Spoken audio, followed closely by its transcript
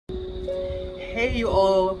Hey you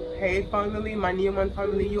all, hey family, my Newman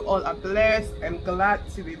family, you all are blessed. I'm glad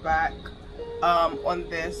to be back on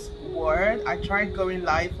this word. I tried going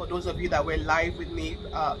live for those of you that were live with me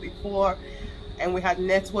before, and we had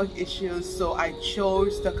network issues, so I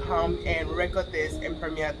chose to come and record this and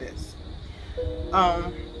premiere this.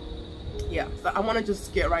 Yeah, so I want to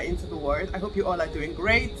just get right into the word. I hope you all are doing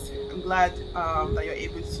great. I'm glad that you're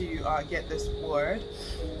able to get this word.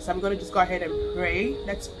 So I'm going to just go ahead and pray.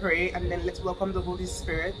 Let's pray, and then let's welcome the Holy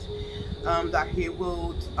Spirit, that He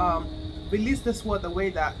will release this word the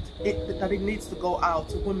way that it needs to go out,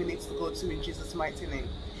 to whom it needs to go to, in Jesus' mighty name.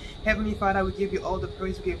 Heavenly Father, we give you all the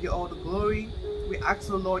praise, we give you all the glory. We ask,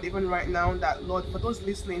 oh Lord, even right now, that Lord, for those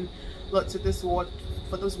listening, Lord, to this word,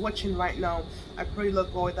 for those watching right now, I pray,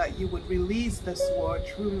 Lord God, that you would release this word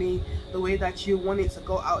through me the way that you want it to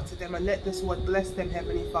go out to them, and let this word bless them,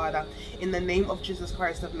 Heavenly Father, in the name of Jesus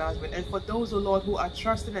Christ of Nazareth. And for those, oh Lord, who are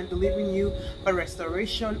trusting and believing you for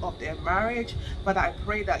restoration of their marriage, Father, I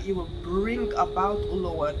pray that you will bring about, oh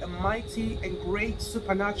Lord, a mighty and great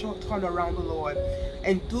supernatural turnaround, oh Lord,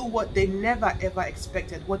 and do what they never ever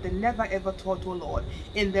expected, what they never ever thought, oh Lord,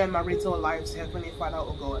 in their marital lives, Heavenly Father,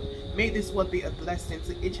 oh God. May this word be a blessing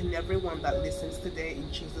to each and every one that listens today, in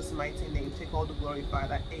Jesus' mighty name. Take all the glory,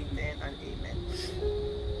 Father. Amen and amen.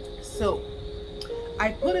 So,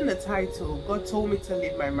 I put in the title, God told me to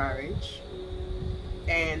leave my marriage,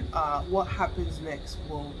 and what happens next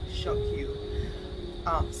will shock you.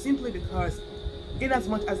 Simply because, in as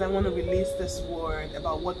much as I want to release this word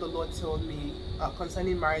about what the Lord told me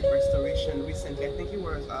concerning marriage restoration recently, I think it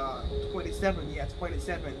was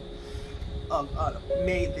 27 of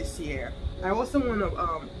May this year, I also want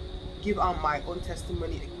to give out my own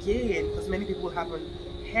testimony again, because many people haven't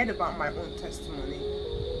heard about my own testimony.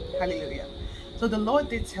 Hallelujah. So the Lord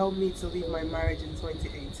did tell me to leave my marriage in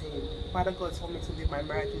 2018. Father God told me to leave my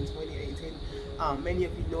marriage in 2018. Many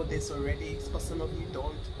of you know this already, but some of you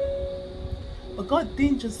don't. But God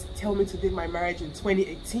didn't just tell me to leave my marriage in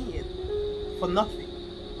 2018 for nothing,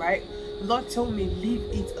 right? The Lord told me leave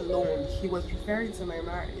it alone. He was referring to my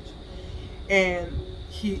marriage, and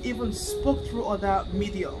He even spoke through other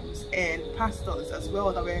mediums and pastors as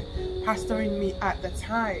well that were pastoring me at the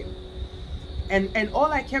time. And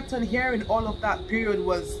all I kept on hearing all of that period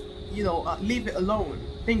was, you know, leave it alone.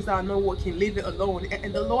 Things that are not working, leave it alone.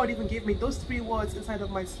 And the Lord even gave me those 3 words inside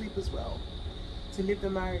of my sleep as well, to leave the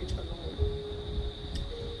marriage alone.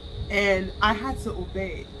 And I had to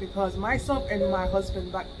obey, because myself and my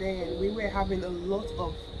husband back then, we were having a lot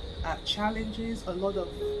of challenges, a lot of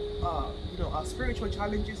spiritual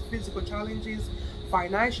challenges, physical challenges,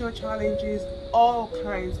 financial challenges, all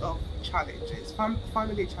kinds of challenges,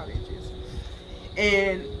 family challenges.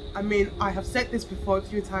 And I mean, I have said this before a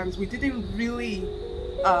few times, we didn't really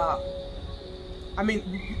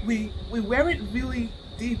we weren't really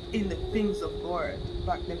deep in the things of God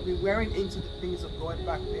back then. We weren't into the things of God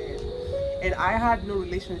back then, and I had no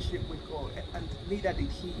relationship with God, and neither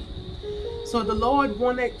did he. So the Lord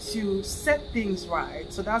wanted to set things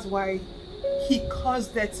right, so that's why He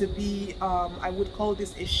caused there to be I would call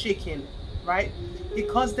this a shaking, right? He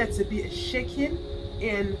caused there to be a shaking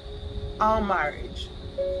in our marriage,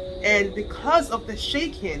 and because of the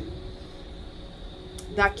shaking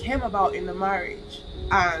that came about in the marriage,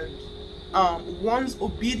 and one's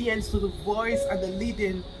obedience to the voice and the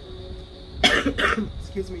leading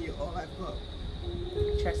excuse me, you all, I've got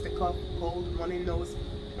chest cough, cold, running nose,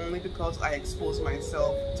 only because I exposed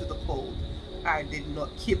myself to the cold. I did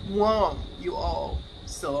not keep warm, you all,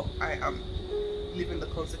 so I am living the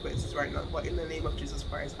consequences right now, but in the name of Jesus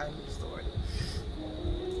Christ, I'm restored.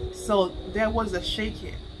 So there was a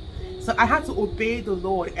shaking, so I had to obey the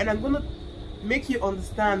Lord, and I'm going to make you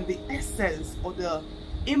understand the essence or the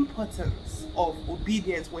importance of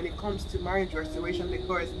obedience when it comes to marriage restoration,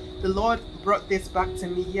 because the Lord brought this back to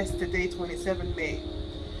me yesterday, 27 May.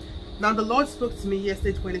 Now the Lord spoke to me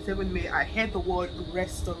yesterday, 27 May. I heard the word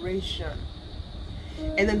restoration,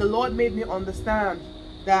 and then the Lord made me understand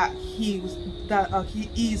that He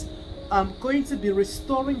is going to be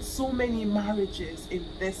restoring so many marriages in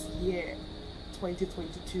this year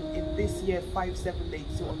 2022, in this year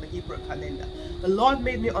 5782 on the Hebrew calendar. The Lord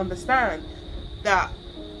made me understand that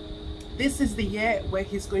this is the year where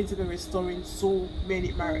He's going to be restoring so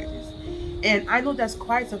many marriages. And I know there's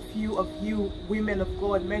quite a few of you women of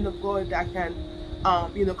God, men of God, that can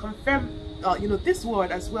confirm this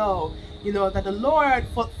word as well, that the Lord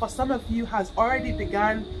for some of you has already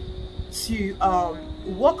begun to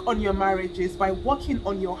work on your marriages by working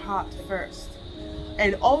on your heart first,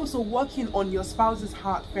 and also working on your spouse's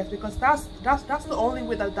heart first, because that's the only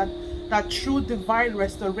way that true divine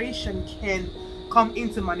restoration can come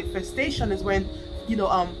into manifestation is when, you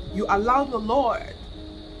know, you allow the Lord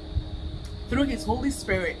through his Holy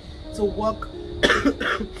Spirit to work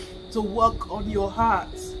to work on your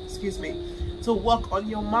hearts, excuse me, to work on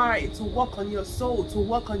your mind, to work on your soul, to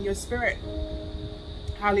work on your spirit.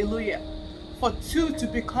 Hallelujah. For two to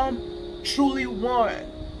become truly one,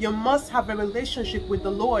 you must have a relationship with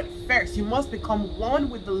the Lord first. You must become one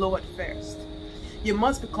with the Lord first. You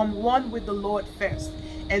must become one with the Lord first.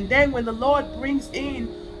 And then when the Lord brings in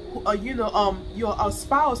your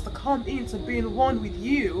spouse to come into being one with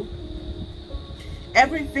you,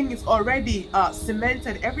 everything is already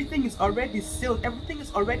cemented, everything is already sealed, everything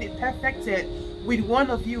is already perfected with one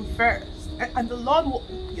of you first. And the Lord will,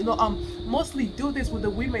 you know, mostly do this with the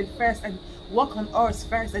women first and work on us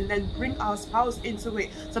first, and then bring our spouse into it,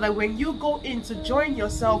 so that when you go in to join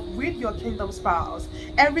yourself with your kingdom spouse,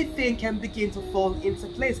 everything can begin to fall into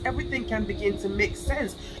place, everything can begin to make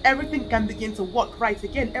sense, everything can begin to work right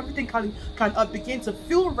again, everything can begin to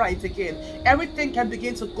feel right again, everything can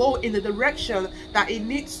begin to go in the direction that it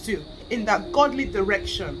needs to, in that godly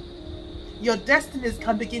direction. Your destinies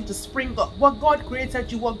can begin to spring up. What God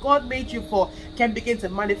created you, what God made you for, can begin to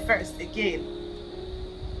manifest again.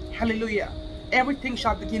 Hallelujah. Everything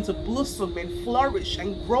shall begin to blossom and flourish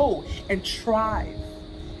and grow and thrive.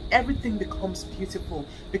 Everything becomes beautiful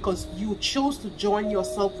because you chose to join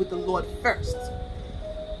yourself with the Lord first.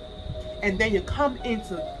 And then you come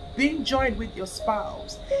into being joined with your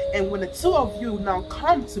spouse. And when the two of you now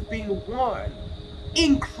come to being one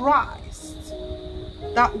in Christ,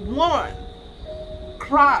 that one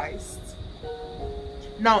Christ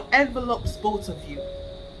now envelopes both of you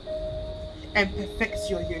and perfects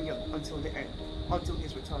your union until the end, until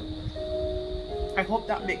his return. I hope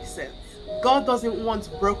that makes sense. God doesn't want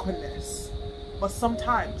brokenness, but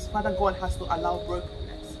sometimes Father God has to allow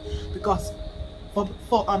brokenness, because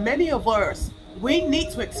for many of us, we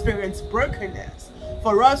need to experience brokenness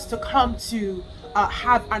for us to come to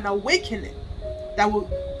have an awakening that will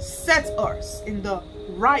set us in the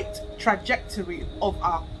right trajectory of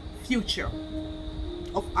our future,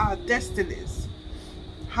 of our destinies.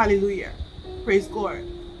 Hallelujah. Praise God.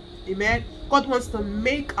 Amen. God wants to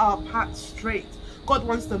make our path straight. God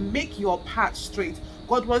wants to make your path straight.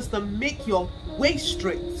 God wants to make your way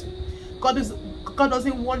straight. God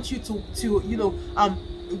doesn't want you to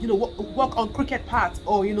walk on crooked paths,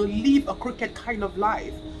 or live a crooked kind of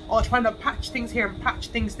life, or trying to patch things here and patch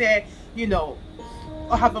things there, or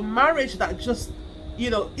have a marriage that just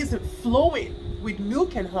isn't flowing with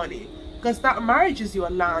milk and honey. Because that marriage is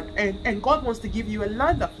your land, and God wants to give you a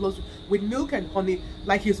land that flows with milk and honey,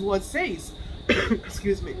 like his word says.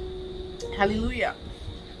 Excuse me. Hallelujah.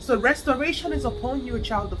 So restoration is upon you,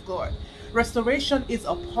 child of God. Restoration is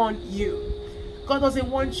upon you. God doesn't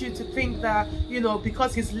want you to think that,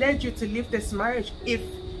 because he's led you to live this marriage, if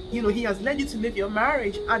he has led you to live your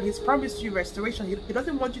marriage and he's promised you restoration, he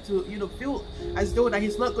doesn't want you to feel as though that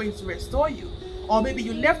he's not going to restore you. Or maybe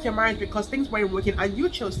you left your marriage because things weren't working and you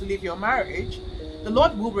chose to leave your marriage. The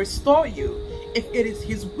Lord will restore you. If it is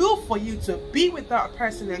his will for you to be with that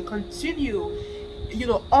person and continue,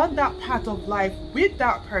 on that path of life with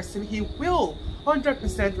that person, he will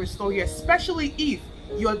 100% restore you, especially if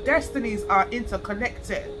your destinies are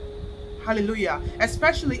interconnected. Hallelujah.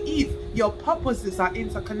 Especially if your purposes are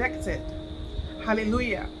interconnected.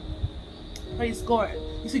 Hallelujah. Praise God.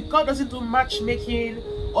 You see, God doesn't do matchmaking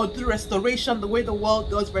or do restoration the way the world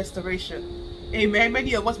does restoration. Amen.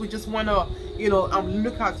 Many of us, we just want to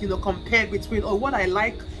look at compare between, what I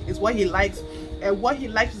like is what he likes, and what he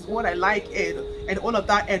likes is what I like, and all of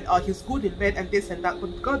that, and he's good in bed and this and that.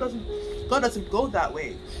 But God doesn't go that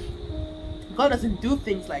way. God doesn't do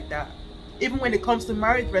things like that. Even when it comes to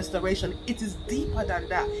marriage restoration, it is deeper than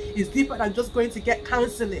that. It's deeper than just going to get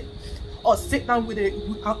counseling or sit down with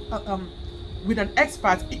an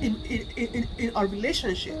expert in a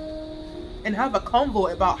relationship and have a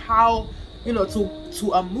convo about how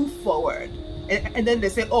to move forward, and then they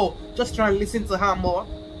say, oh, just try and listen to her more,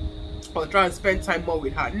 or try and spend time more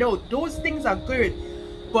with her. No, those things are good,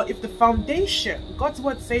 but if the foundation, God's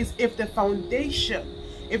word says, if the foundation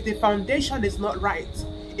is not right,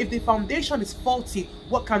 if the foundation is faulty,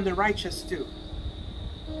 what can the righteous do?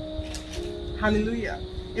 Hallelujah.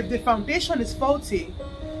 If the foundation is faulty,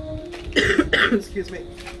 excuse me,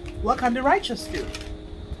 what can the righteous do?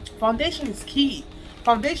 Foundation is key.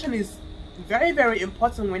 Foundation is very, very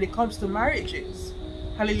important when it comes to marriages.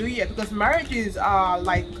 Hallelujah. Because marriages are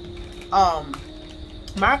like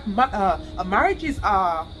marriages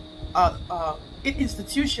are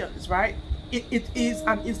institutions, right? It is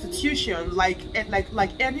an institution like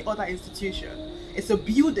any other institution. It's a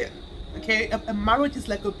building. Okay, a marriage is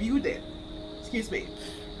like a building. excuse me,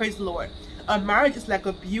 praise the Lord. A marriage is like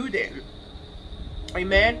a building,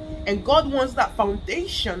 amen, and God wants that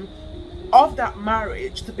foundation of that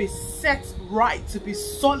marriage to be set right, to be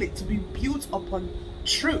solid, to be built upon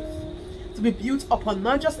truth, to be built upon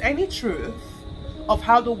not just any truth of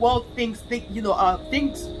how the world thinks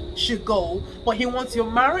things should go, but he wants your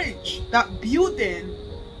marriage, that building,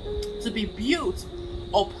 to be built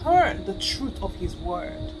upon the truth of his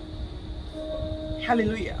word.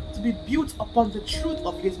 Hallelujah. To be built upon the truth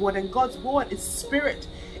of his word. And God's word is spirit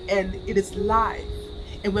and it is life.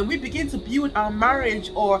 And when we begin to build our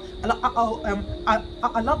marriage, or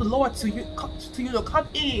allow the Lord to come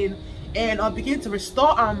in and begin to restore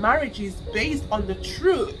our marriages based on the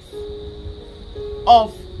truth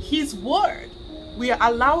of his word, we are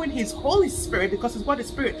allowing his Holy Spirit, because his word is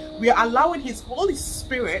spirit, we are allowing his Holy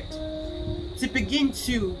Spirit to begin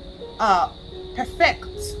to perfect,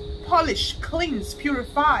 polish, cleanse,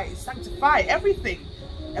 purify, sanctify everything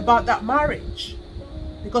about that marriage,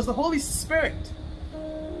 because the Holy Spirit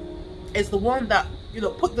is the one that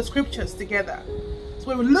put the scriptures together. So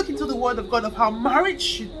when we look into the word of God of how marriage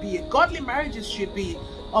should be, godly marriages should be,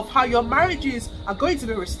 of how your marriages are going to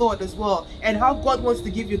be restored as well, and how God wants to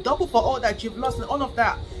give you double for all that you've lost and all of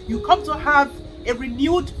that, you come to have a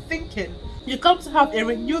renewed thinking. You come to have a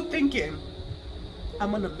renewed thinking.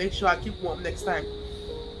 I'm gonna make sure I keep warm next time.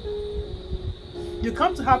 You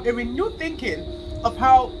come to have a renewed thinking of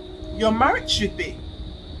how your marriage should be,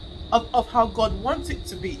 of how God wants it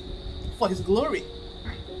to be for his glory.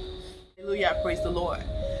 Hallelujah, praise the Lord.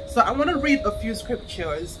 So I want to read a few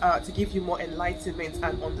scriptures to give you more enlightenment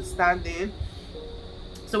and understanding.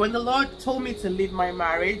 So when the Lord told me to leave my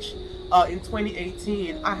marriage in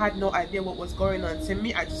 2018, I had no idea what was going on. To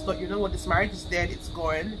me, I just thought, you know what, this marriage is dead, it's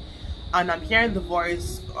gone. And I'm hearing the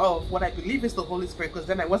voice of what I believe is the Holy Spirit, because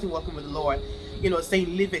then I wasn't walking with the Lord,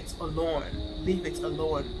 saying leave it alone, leave it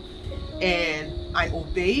alone. And I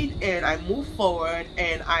obeyed and I moved forward,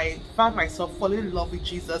 and I found myself falling in love with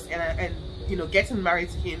Jesus, and getting married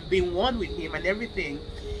to him, being one with him and everything.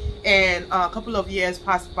 And a couple of years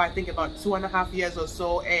passed by, I think about 2.5 years or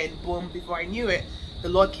so, and boom, before I knew it, the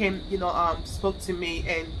Lord came, spoke to me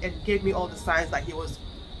and gave me all the signs that he was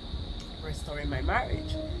restoring my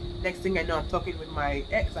marriage. Next thing I know, I'm talking with my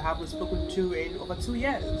ex I haven't spoken to in over 2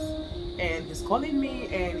 years, and he's calling me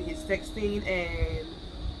and he's texting and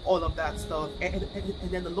all of that stuff. And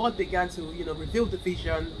then the Lord began to reveal the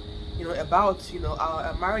vision about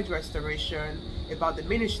our marriage restoration, about the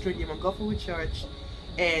ministry in Montgomery Church.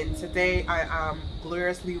 And today I am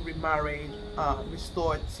gloriously remarried,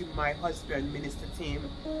 restored to my husband, Minister Tim.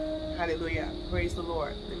 Hallelujah, praise the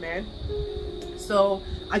Lord, amen. So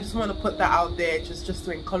I just want to put that out there, just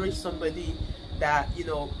to encourage somebody that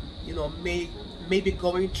may be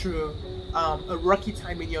going through a rocky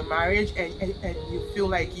time in your marriage, and you feel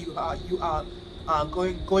like you are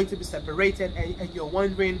going to be separated, and you're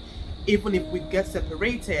wondering, even if we get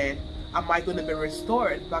separated, am I going to be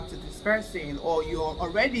restored back to this person? Or you're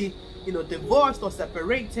already divorced or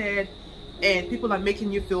separated, and people are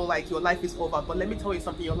making you feel like your life is over. But let me tell you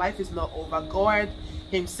something, your life is not over. God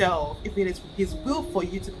himself, if it is his will for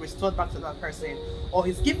you to be restored back to that person, or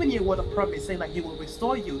he's giving you a word of promise saying that he will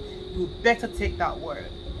restore you, you better take that word.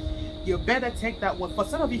 You better take that word. For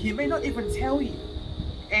some of you, he may not even tell you,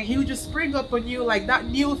 and he'll just spring up on you like that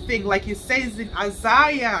new thing, like he says in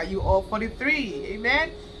Isaiah, you all 43,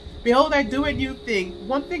 amen. Behold, I do a new thing.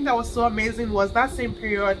 One thing that was so amazing was that same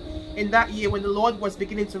period in that year when the Lord was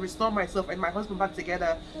beginning to restore myself and my husband back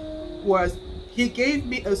together, was he gave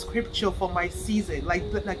me a scripture for my season. Like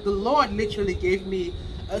the Lord literally gave me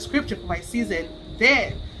a scripture for my season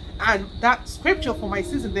then, and that scripture for my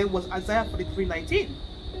season then was Isaiah 43:19.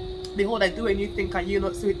 Behold, I do a new thing, can you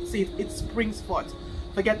not see it springs forth?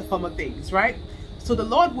 Forget the former things, right? So the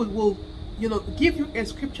Lord will give you a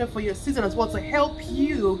scripture for your season as well, to help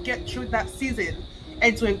you get through that season,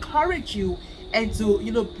 and to encourage you, and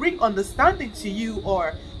to bring understanding to you,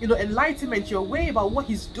 or enlightenment your way about what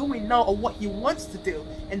he's doing now, or what he wants to do.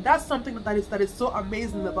 And that's something that is so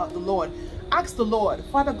amazing about the Lord. Ask the Lord,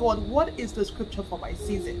 Father God, what is the scripture for my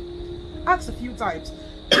season? Ask a few times.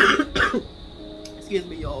 Excuse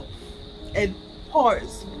me, y'all. And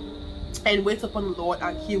pause and wait upon the Lord,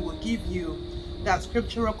 and he will give you that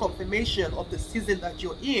scriptural confirmation of the season that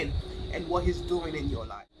you're in and what he's doing in your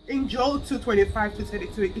life. In Joel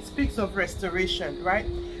 2:25-32, it speaks of restoration, right?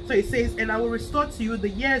 So it says, and I will restore to you the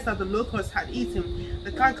years that the locust had eaten,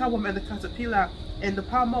 the cankerworm and the caterpillar and the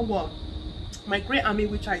palmerworm, my great army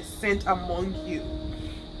which I sent among you.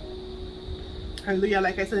 Hallelujah.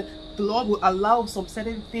 Like I said, the Lord will allow some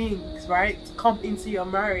certain things, right, to come into your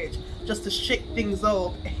marriage, just to shake things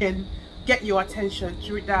up and get your attention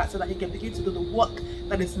through that, so that he can begin to do the work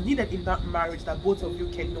that is needed in that marriage that both of you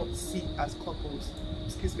cannot see as couples.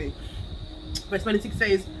 Excuse me. Verse 26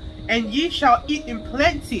 says, and ye shall eat in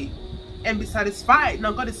plenty and be satisfied.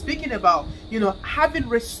 Now God is speaking about, having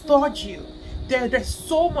restored you. There's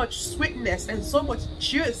so much sweetness and so much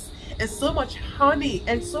juice and so much honey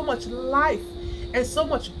and so much life and so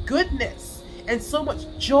much goodness and so much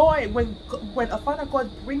joy when a Father God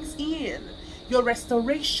brings in your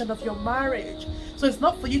restoration of your marriage. So it's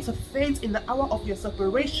not for you to faint in the hour of your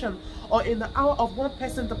separation, or in the hour of one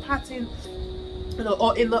person departing,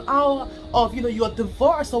 or in the hour of your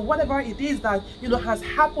divorce, or whatever it is that has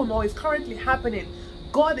happened or is currently happening.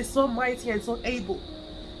 God is so mighty and so able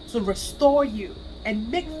to restore you and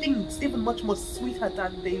make things even much more sweeter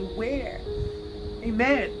than they were.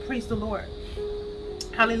 Amen. Praise the Lord.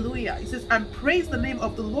 Hallelujah. It says, and praise the name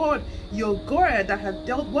of the Lord your God that hath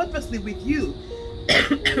dealt wondrously with you.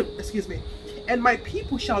 Excuse me. And my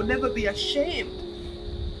people shall never be ashamed.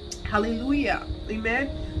 Hallelujah. Amen.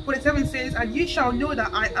 47 says, and ye shall know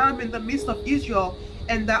that I am in the midst of Israel,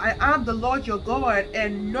 and that I am the Lord your God,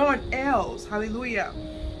 and none else. Hallelujah.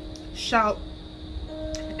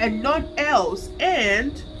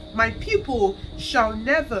 And my people shall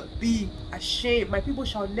never be ashamed. My people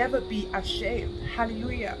shall never be ashamed.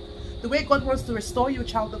 Hallelujah. The way God wants to restore you,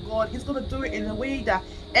 child of God, he's going to do it in a way that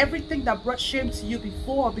everything that brought shame to you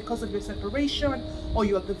before because of your separation or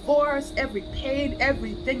your divorce, every pain,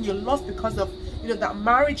 everything you lost because of that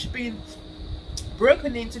marriage being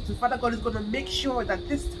broken into, Father God is going to make sure that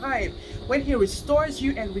this time when he restores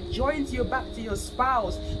you and rejoins you back to your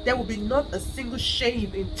spouse, there will be not a single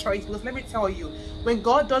shame in choice. Because let me tell you, when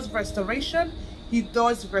God does restoration, he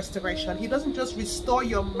does restoration. He doesn't just restore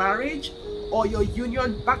your marriage or your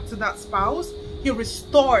union back to that spouse. He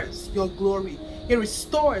restores your glory. He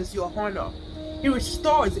restores your honor. He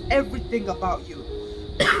restores everything about you.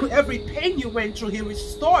 Every pain you went through, he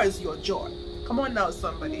restores your joy. Come on now,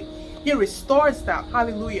 somebody. He restores that.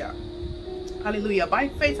 Hallelujah. Hallelujah. By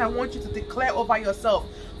faith, I want you to declare over yourself,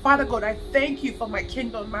 Father God, I thank you for my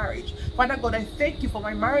kingdom marriage. Father God, I thank you for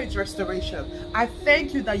my marriage restoration. I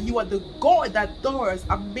thank you that you are the God that does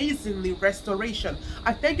amazingly restoration.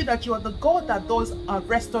 I thank you that you are the God that does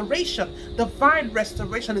restoration, divine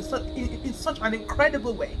restoration in such an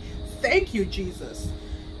incredible way. Thank you, Jesus.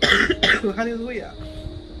 Hallelujah.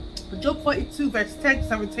 Job 42 verse 10 to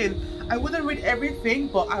 17. I wouldn't read everything,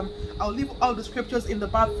 but I'll leave all the scriptures in the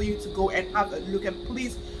bar for you to go and have a look, and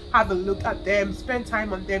please have a look at them, spend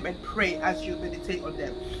time on them, and pray as you meditate on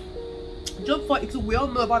them. Job 42, we all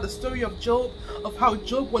know about the story of Job, of how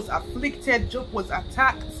Job was afflicted, Job was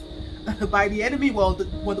attacked by the enemy. Well, the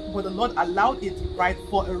Lord allowed it, right,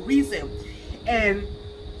 for a reason. And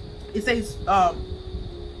it says the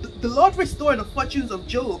Lord restored the fortunes of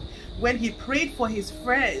Job when he prayed for his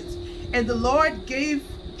friends, and the Lord gave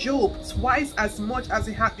Job twice as much as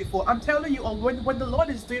he had before. I'm telling you, when the Lord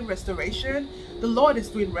is doing restoration, the Lord is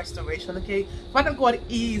doing restoration. Okay, Father God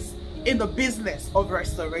is in the business of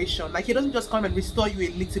restoration. Like, he doesn't just come and restore you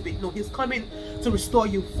a little bit. No, he's coming to restore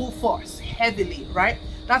you full force, heavily, right?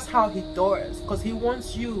 That's how he does, because he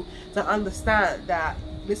wants you to understand that,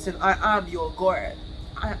 listen, I am your God.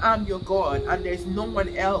 I am your God, and there's no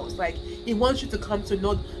one else. Like, he wants you to come to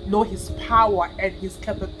know his power and his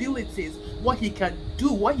capabilities, what he can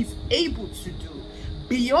do, what he's able to do,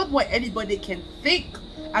 beyond what anybody can think.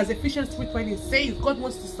 As Ephesians 3:20 says, God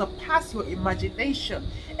wants to surpass your imagination,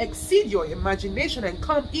 exceed your imagination, and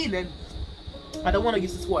come in and, I don't want to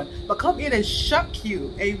use this word, but come in and shock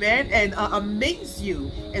you, amen, and amaze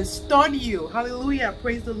you and stun you. Hallelujah.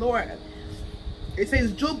 Praise the Lord. It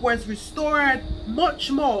says Job was restored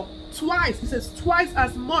much more, twice. He says twice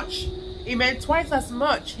as much. Amen. Twice as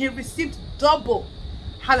much. He received double.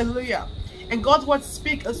 Hallelujah. And God's word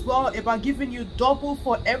speak as well about giving you double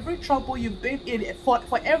for every trouble you've been in, for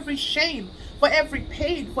every shame, for every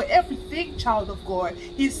pain, for everything, child of God.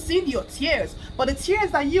 He's seen your tears, but the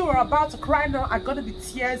tears that you are about to cry now are going to be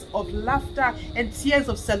tears of laughter and tears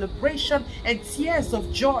of celebration and tears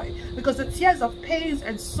of joy, because the tears of pains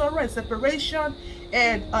and sorrow and separation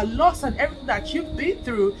and loss and everything that you've been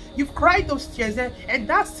through, you've cried those tears, and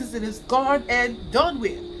that season is gone and done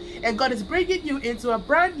with. And God is bringing you into a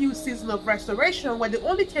brand new season of restoration, where the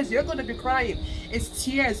only tears you're going to be crying is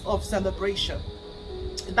tears of celebration.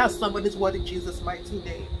 And that's somebody's word in Jesus' mighty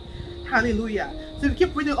name. Hallelujah. So if you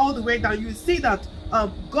keep reading all the way down, you see that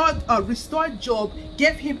God restored Job,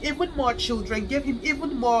 gave him even more children, gave him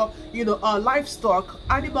even more, livestock,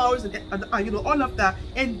 animals, and all of that.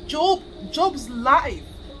 And Job's life,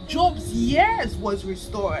 Job's years was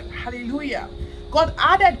restored. Hallelujah. God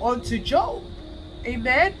added on to Job.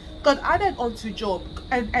 Amen. God added unto Job,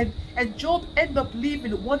 and Job ended up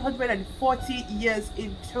living 140 years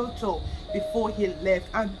in total before he left.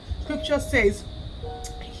 And scripture says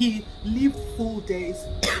he lived full days.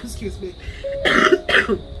 Excuse me.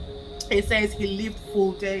 It says he lived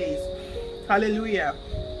full days. Hallelujah.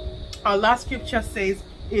 Our last scripture says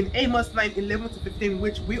in Amos 9:11-15,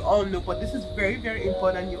 which we all know, but this is very, very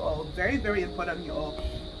important, you all. Very, very important, you all.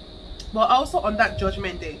 But also on that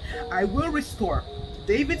judgment day, I will restore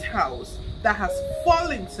David's house that has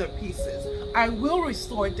fallen to pieces. I will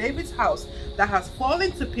restore David's house that has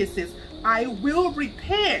fallen to pieces. I will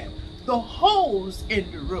repair the holes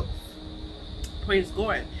in the roof. Praise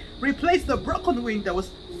God. Replace the broken windows.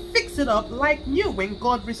 Fix it up like new. When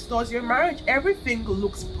God restores your marriage, everything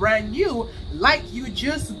looks brand new, like you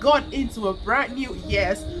just got into a brand new,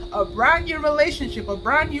 yes, a brand new relationship, a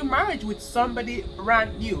brand new marriage with somebody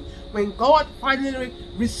brand new. When God finally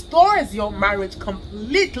restores your marriage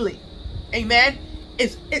completely, amen,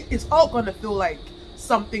 it's all gonna feel like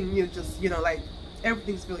something new. Just, you know, like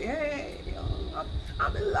everything's feeling, hey,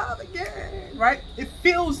 I'm in love again, right? It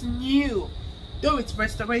feels new. Though it's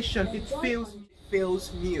restoration, it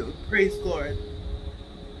feels new. Praise God.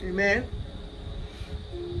 Amen.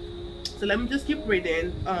 So let me just keep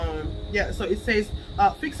reading. Yeah, so it says,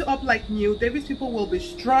 fix it up like new. David's people will be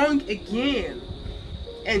strong again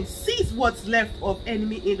and seize what's left of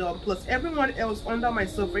enemy Edom, plus everyone else under my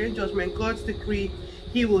sovereign judgment. God's decree,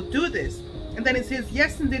 he will do this. And then it says,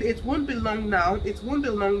 yes indeed, it won't be long now. It won't be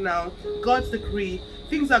long now. God's decree,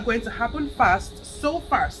 things are going to happen fast, so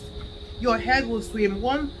fast. Your head will swim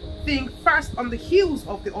one thing fast on the heels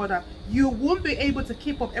of the other. You won't be able to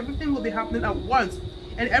keep up. Everything will be happening at once.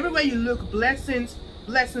 And everywhere you look, blessings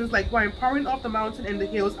like wine pouring off the mountain and the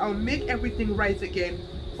hills. I'll make everything right again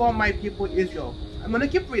for my people Israel. I'm going to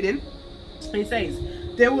keep reading. It says,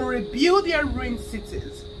 they will rebuild their ruined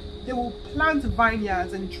cities. They will plant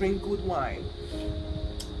vineyards and drink good wine.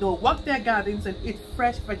 They will work their gardens and eat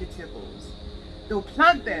fresh vegetables. They will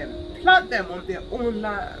plant them on their own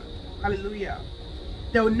land. Hallelujah.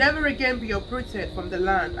 They will never again be uprooted from the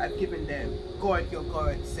land I've given them. God, your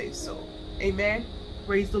God, says so. Amen.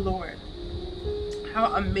 Praise the Lord.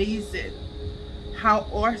 How amazing. How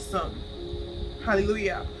awesome.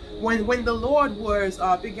 Hallelujah. When the Lord was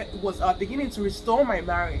beginning to restore my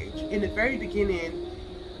marriage in the very beginning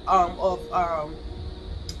I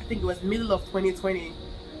think it was middle of 2020,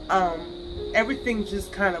 everything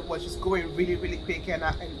just kind of was just going really, really quick, and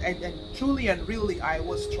truly and really I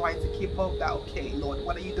was trying to keep up that, okay, Lord,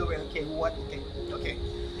 what are you doing? Okay, what? Okay,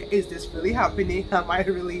 is this really happening? Am I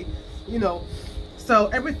really, you know? So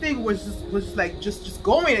everything was just like just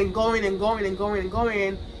going and going and going and going and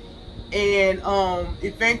going, and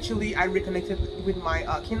eventually I reconnected with my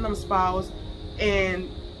kingdom spouse, and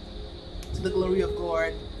to the glory of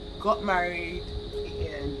God, got married,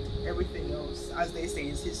 and everything else, as they say,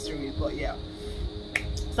 is history. But yeah,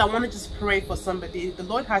 so I want to just pray for somebody. The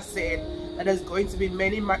Lord has said that there's going to be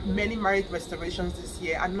many marriage restorations this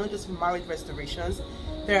year, and not just marriage restorations.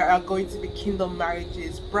 There are going to be kingdom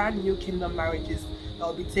marriages, brand new kingdom marriages that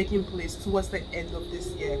will be taking place towards the end of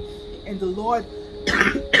this year. And the Lord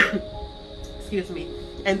excuse me,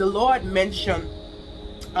 and the Lord mentioned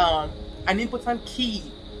an important key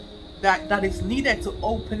that is needed to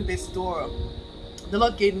open this door. The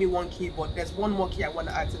Lord gave me one key, but there's one more key I want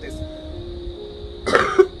to add to this.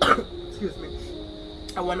 Excuse me.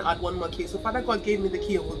 I want to add one more key. So Father God gave me the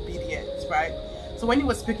key of obedience, right? So when he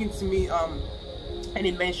was speaking to me, and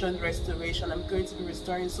he mentioned restoration, I'm going to be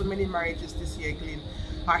restoring so many marriages this year, Glenn.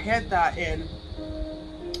 I heard that, and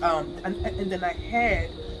then I heard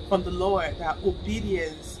from the Lord that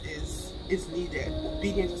obedience is needed.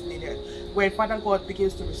 Obedience is needed. When Father God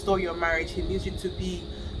begins to restore your marriage, he needs you to be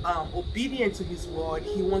obedient to his word.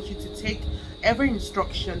 He wants you to take every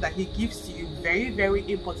instruction that he gives to you very, very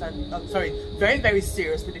important, very, very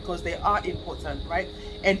seriously, because they are important, right?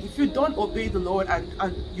 And if you don't obey the Lord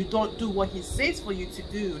and you don't do what he says for you to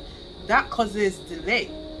do, that causes delay.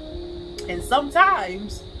 And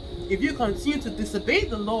sometimes if you continue to disobey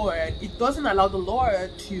the Lord, it doesn't allow the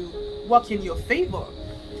Lord to work in your favor.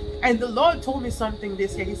 And the Lord told me something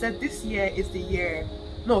this year. He said this year is the year.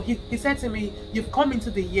 No, he said to me, you've come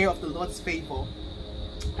into the year of the Lord's favor.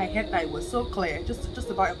 I heard that, it was so clear,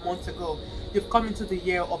 just about a month ago. You've come into the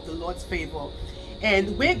year of the Lord's favor.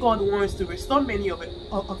 And where God wants to restore many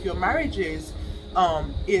of your marriages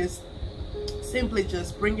is simply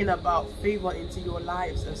just bringing about favor into your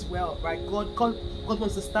lives as well, right? God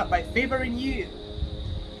wants to start by favoring you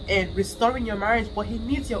and restoring your marriage, but he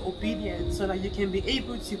needs your obedience so that you can be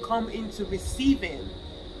able to come into receiving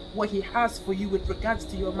what he has for you with regards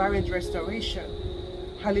to your marriage restoration.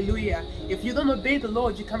 Hallelujah. If you don't obey the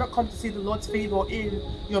Lord, you cannot come to see the Lord's favor in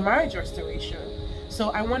your marriage restoration. So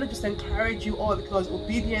I want to just encourage you all, because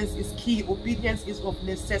obedience is key. Obedience is of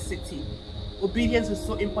necessity. Obedience is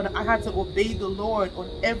so important. I had to obey the Lord on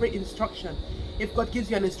every instruction. If God gives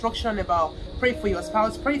you an instruction about pray for your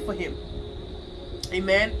spouse, pray for him.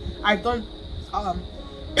 Amen. I've done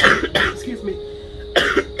excuse me.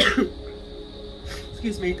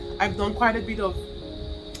 Excuse me. I've done quite a bit of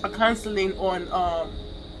counseling on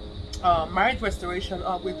marriage restoration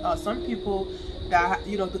with some people that,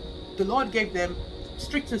 you know, the Lord gave them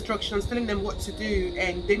strict instructions telling them what to do,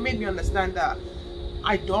 and they made me understand that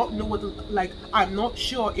I don't know what I'm not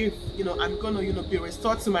sure if, you know, I'm gonna, you know, be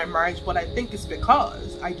restored to my marriage, but I think it's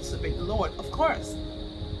because I disobeyed the Lord, of course,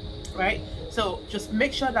 right? So just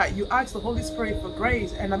make sure that you ask the Holy Spirit for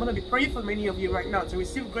grace, and I'm gonna be praying for many of you right now to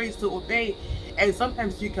receive grace to obey. And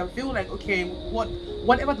sometimes you can feel like, okay,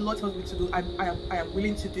 whatever the Lord tells me to do, I am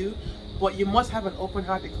willing to do, but you must have an open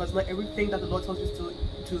heart, because not everything that the Lord tells you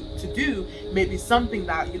to do may be something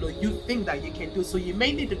that, you know, you think that you can do. So you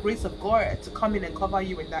may need the grace of God to come in and cover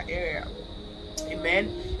you in that area.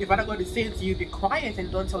 Amen. If Father God is saying to you, be quiet and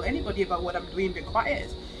don't tell anybody about what I'm doing, be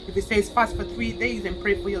quiet. If it says fast for 3 days and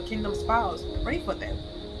pray for your kingdom spouse, pray for them.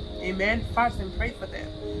 Amen. Fast and pray for them.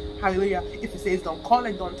 Hallelujah. If it says don't call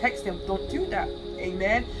and don't text them, don't do that.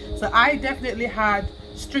 Amen. So I definitely had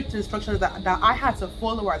strict instructions that I had to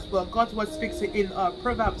follow as well. God's word speaks in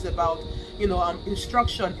Proverbs about, you know,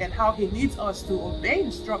 instruction and how he needs us to obey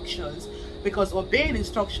instructions, because obeying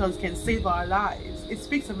instructions can save our lives. It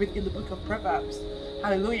speaks of it in the book of Proverbs.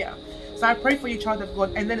 Hallelujah. So I pray for you, child of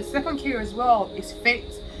God. And then the second key as well is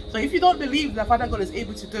faith. So if you don't believe that Father God is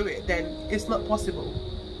able to do it, then it's not possible,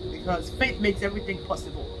 because faith makes everything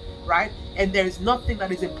possible, right? And there is nothing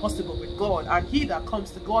that is impossible with God. And he that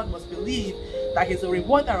comes to God must believe that he's a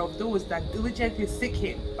rewarder of those that diligently seek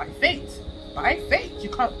him by faith. By faith. You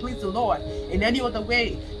can't please the Lord in any other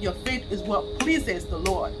way. Your faith is what pleases the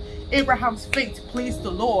Lord. Abraham's faith pleased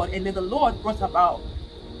the Lord, and then the Lord brought about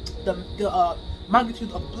the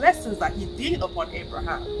magnitude of blessings that he did upon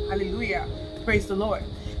Abraham. Hallelujah. Praise the Lord.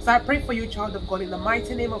 So I pray for you, child of God, in the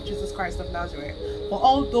mighty name of Jesus Christ of Nazareth, for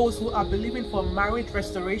all those who are believing for marriage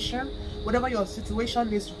restoration, whatever your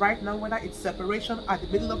situation is right now, whether it's separation at the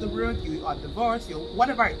middle of the road, you are divorced, you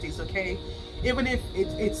whatever it is, okay? Even if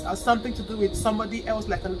it's something to do with somebody else,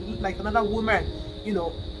 like another woman, you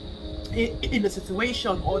know, in a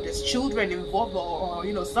situation, or there's children involved, or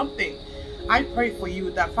you know, something. I pray for you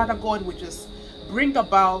that Father God would just bring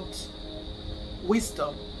about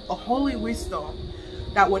wisdom, a holy wisdom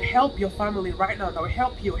that would help your family right now, that would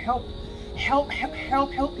help you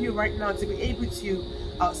right now to be able to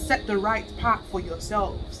set the right path for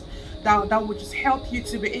yourselves. That would just help you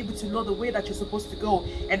to be able to know the way that you're supposed to go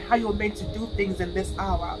and how you're meant to do things in this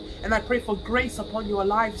hour. And I pray for grace upon your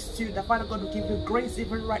lives too, that Father God will give you grace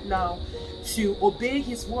even right now to obey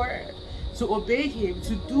his word, to obey him,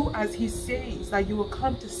 to do as he says, that you will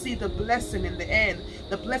come to see the blessing in the end,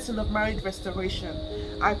 the blessing of marriage restoration.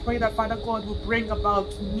 I pray that Father God will bring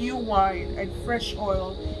about new wine and fresh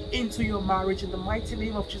oil into your marriage in the mighty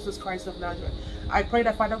name of Jesus Christ of Nazareth. I pray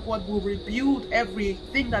that Father God will rebuild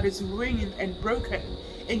everything that is ruined and broken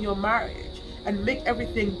in your marriage and make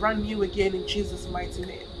everything brand new again in Jesus' mighty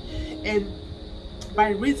name. And by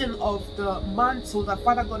reason of the mantle that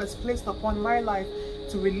Father God has placed upon my life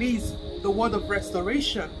to release the word of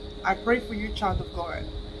restoration, I pray for you, child of God,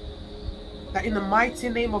 that in the mighty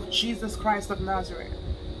name of Jesus Christ of Nazareth,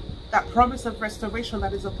 that promise of restoration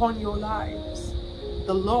that is upon your lives,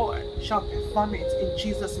 the Lord shall perform it in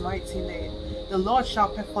Jesus' mighty name. The Lord shall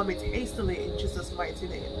perform it hastily in Jesus' mighty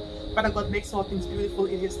name. Father God makes all things beautiful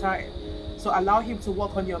in his time. So allow him to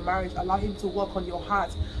work on your marriage. Allow him to work on your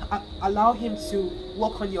heart. Allow him to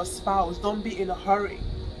work on your spouse. Don't be in a hurry,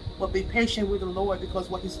 but be patient with the Lord, because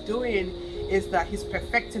what he's doing is that he's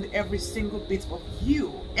perfecting every single bit of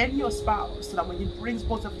you and your spouse, so that when he brings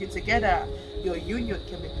both of you together, your union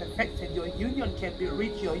can be perfected, your union can be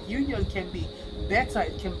rich, your union can be better,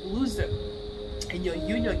 it can blossom, and your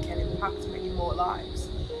union can impact many more lives.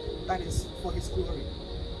 That is for his glory,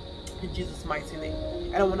 in Jesus' mighty name.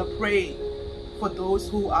 And I want to pray for those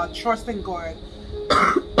who are trusting God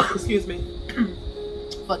excuse me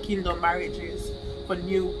for kingdom marriages, for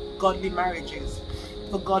new godly marriages,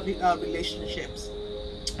 for godly relationships.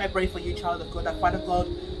 I pray for you, child of God, that Father God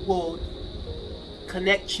will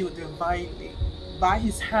connect you divinely by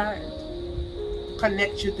his hand,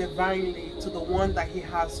 connect you divinely to the one that he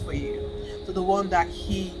has for you, to the one that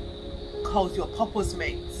he calls your purpose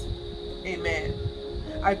mate. Amen.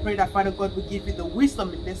 I pray that Father God will give you the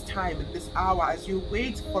wisdom in this time, in this hour, as you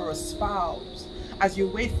wait for a spouse, as you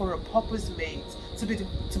wait for a purpose mate to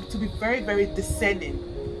be very, very discerning.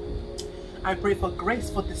 I pray for grace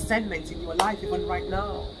for discernment in your life even right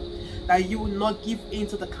now, that you will not give in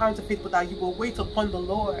to the counterfeit, but that you will wait upon the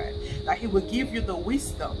Lord, that He will give you the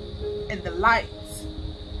wisdom and the light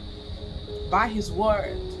by His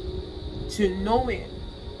word to knowing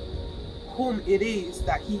whom it is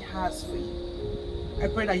that He has for you. I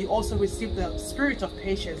pray that you also receive the spirit of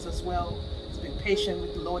patience as well, to be patient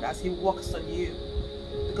with the Lord as He works on you,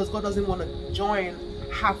 because God doesn't want to join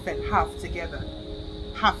half and half together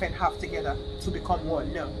to become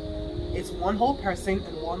one. No, it's one whole person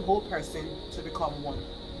and one whole person to become one.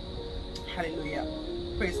 Hallelujah.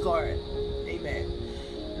 Praise God. Amen.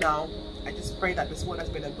 Now, I just pray that this word has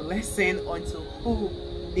been a blessing unto who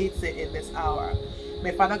needs it in this hour.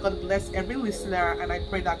 May Father God bless every listener, and I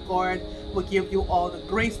pray that God will give you all the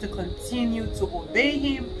grace to continue to obey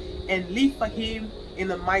Him and live for Him in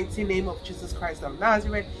the mighty name of Jesus Christ of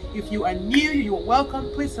Nazareth. If you are new, you are welcome.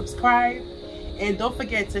 Please subscribe, and don't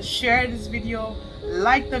forget to share this video,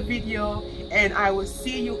 like the video, and I will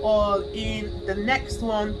see you all in the next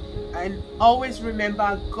one. And always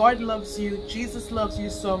remember, God loves you, Jesus loves you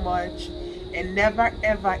so much, and never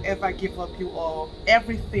ever ever give up you all.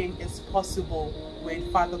 Everything is possible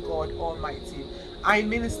with Father God Almighty. I'm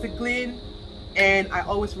Minister Glenn, and I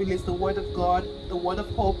always release the word of God, the word of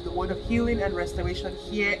hope, the word of healing and restoration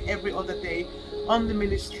here every other day on the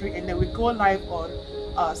ministry, and then we go live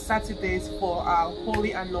on Saturdays for our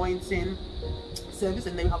Holy Anointing service,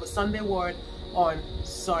 and then we have a Sunday word on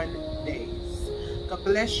Sundays. God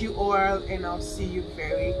bless you all, and I'll see you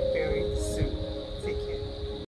very, very